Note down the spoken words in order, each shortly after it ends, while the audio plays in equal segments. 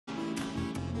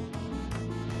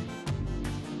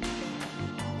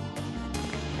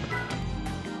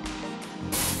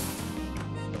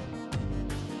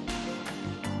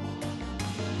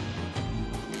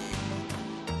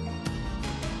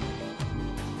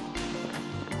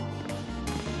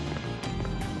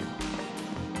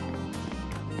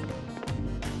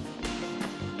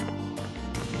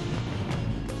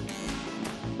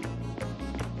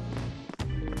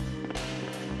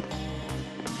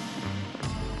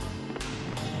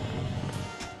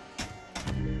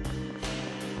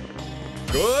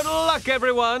Good luck,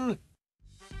 everyone!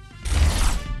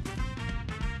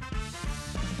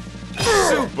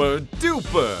 Super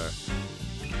duper!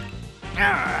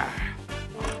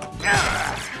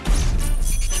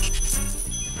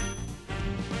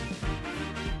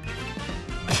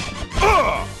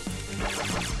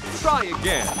 Try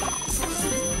again.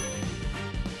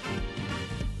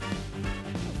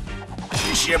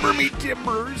 Shiver me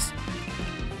timbers!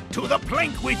 To the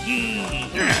plank with ye!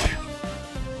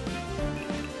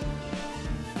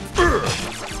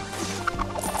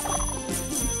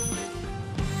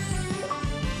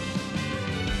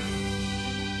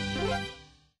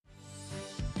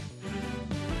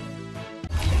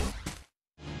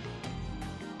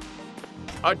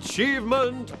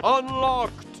 Achievement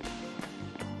unlocked!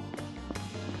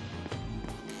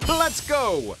 Let's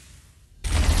go!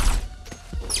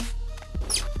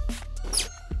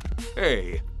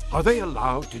 Hey, are they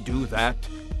allowed to do that?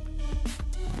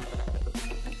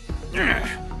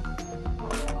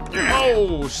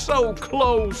 Oh, so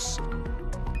close!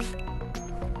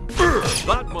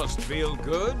 That must feel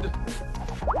good.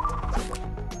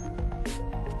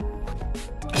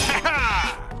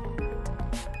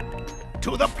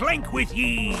 To the plank with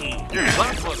ye!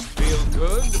 That must feel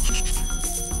good.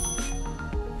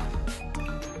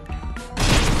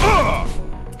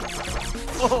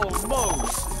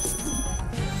 Almost.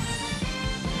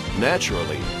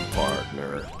 Naturally,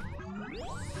 partner.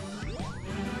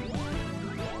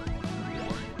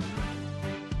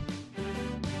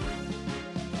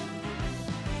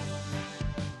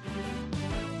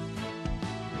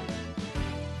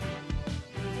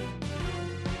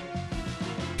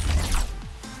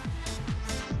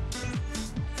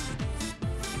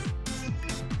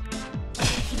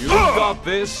 You got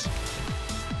this.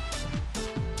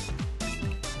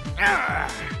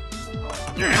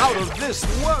 Out of this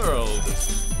world.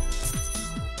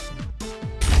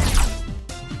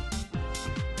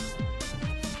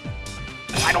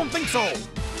 I don't think so.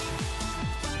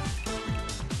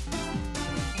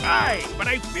 Aye, but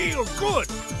I feel good.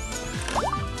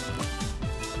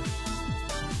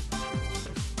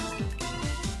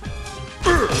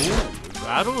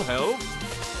 That'll help.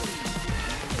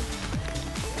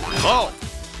 Oh.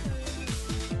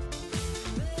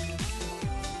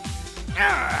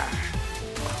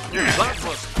 That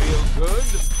must feel good.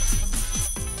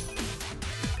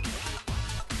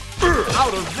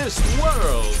 Out of this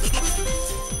world.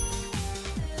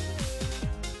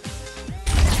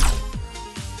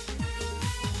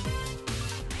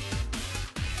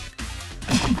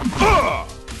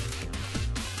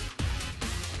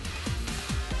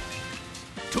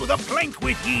 To the plank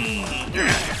with ye!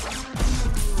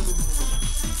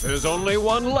 There's only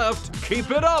one left.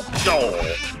 Keep it up. No.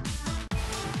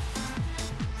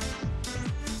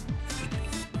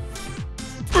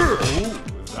 Ooh,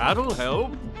 that'll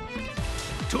help.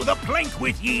 To the plank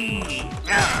with ye!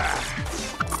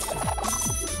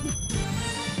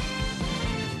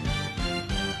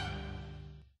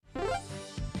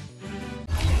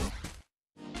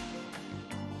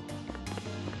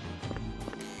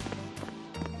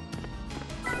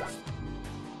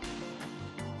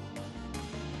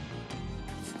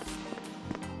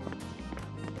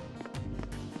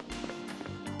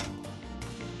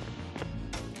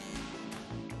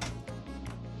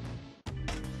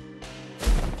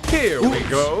 Here we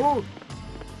go.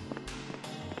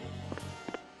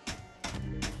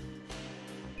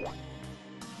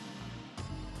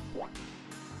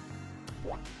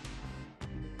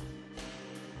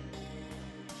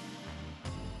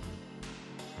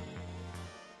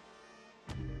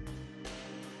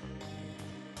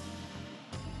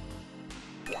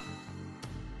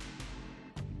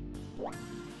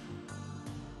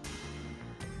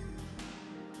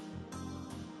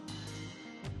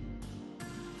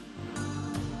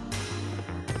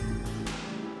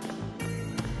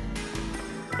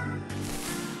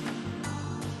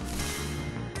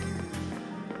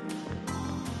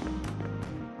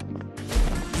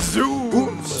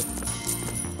 Zoom!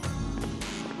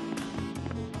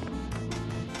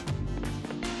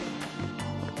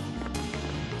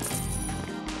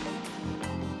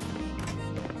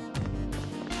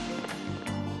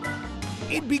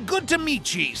 It'd be good to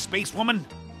meet ye, spacewoman.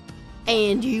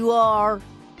 And you are?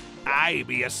 I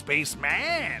be a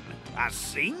spaceman, a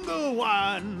single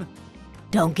one.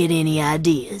 Don't get any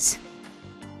ideas.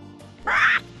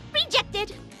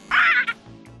 Rejected.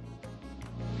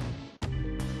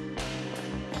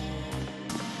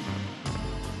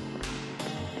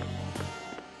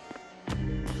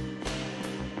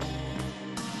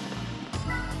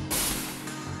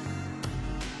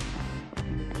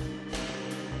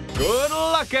 Good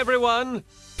luck, everyone.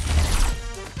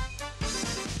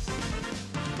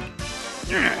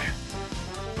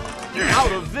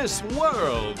 Out of this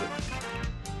world.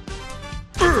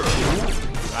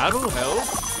 That'll help.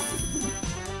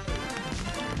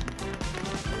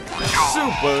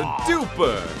 Super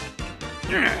duper.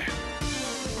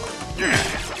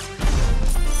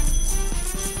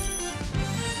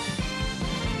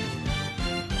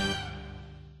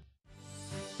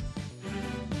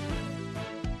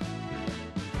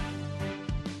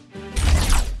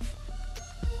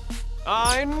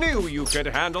 I knew you could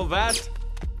handle that.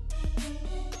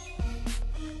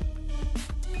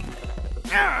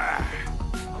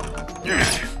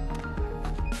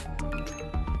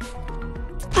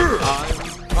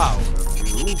 I'm proud of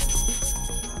you.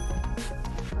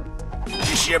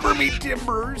 Shiver me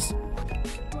timbers.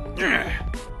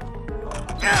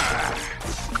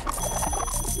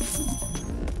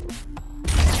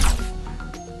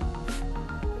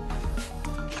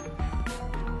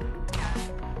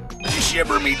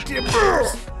 Shiver me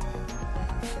timbers.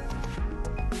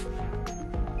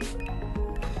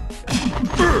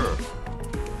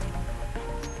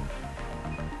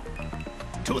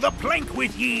 To the plank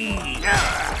with ye!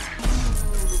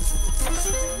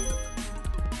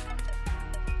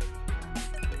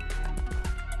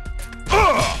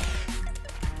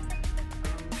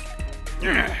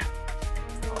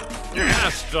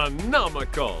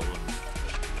 Astronomical.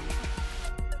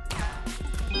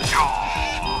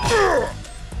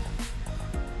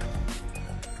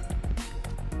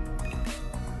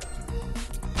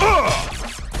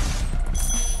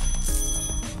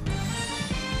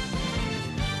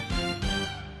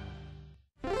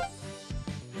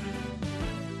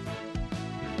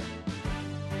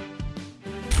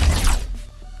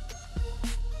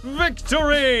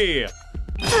 Victory!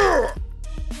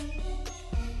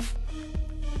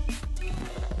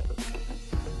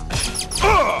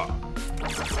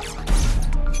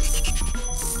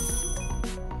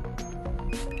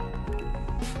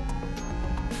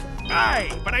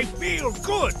 Aye, but I feel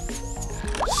good.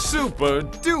 Super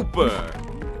duper.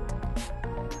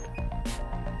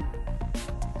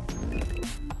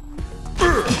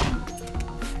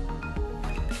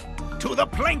 To the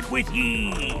plank with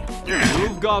ye!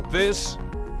 You've got this.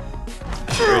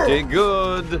 Pretty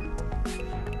good.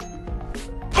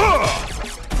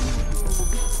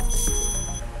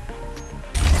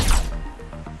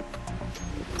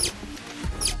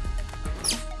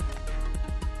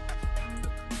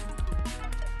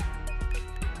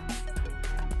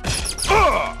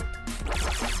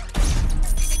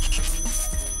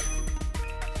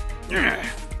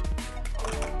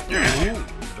 Ooh,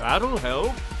 that'll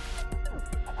help.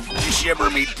 Shiver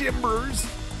me timbers.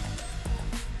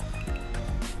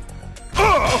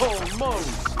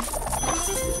 Almost.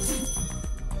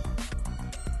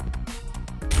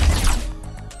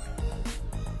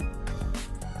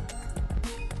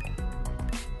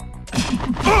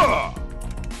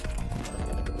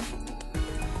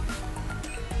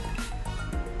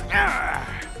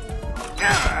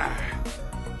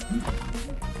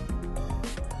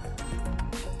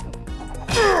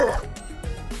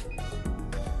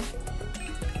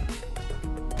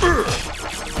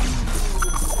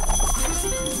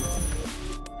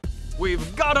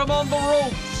 We've got him on the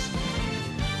ropes!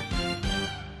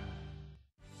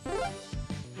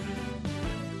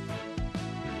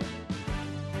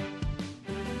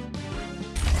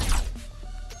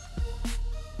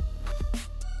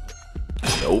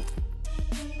 Nope.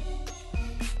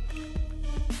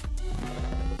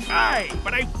 Aye,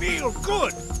 but I feel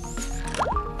good.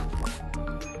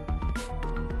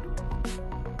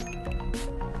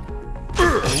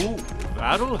 Ooh,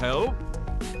 that'll help.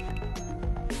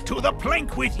 To the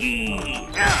plank with ye!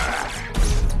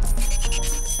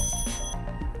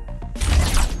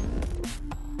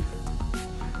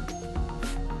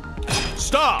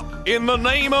 Stop! In the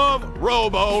name of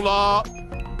Robo-Law!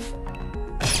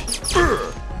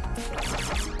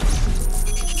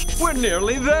 We're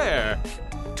nearly there.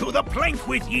 To the plank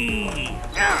with ye!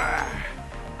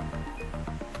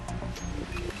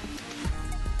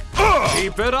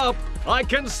 Keep it up. I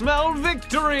can smell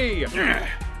victory.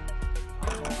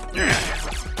 Ooh,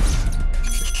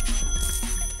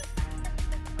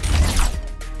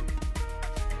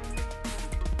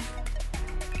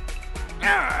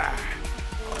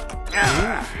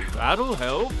 that'll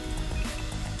help.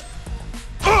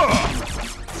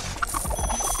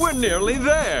 We're nearly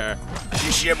there.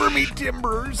 Shiver me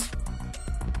timbers.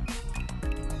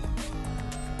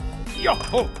 Yo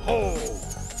ho ho!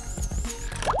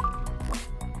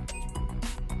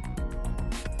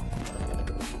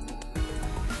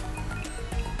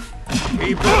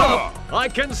 Keep it up. I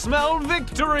can smell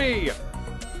victory.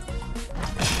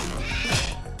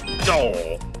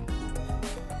 Oh.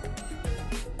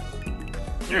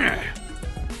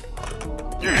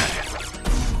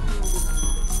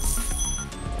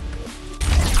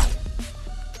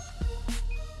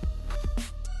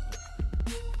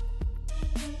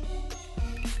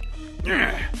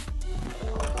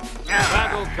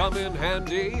 That'll come in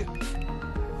handy.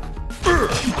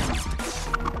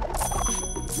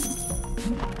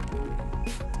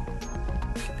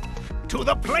 To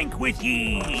the plank with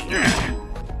ye!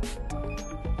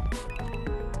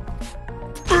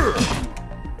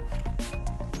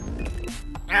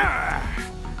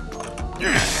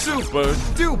 Super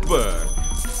duper!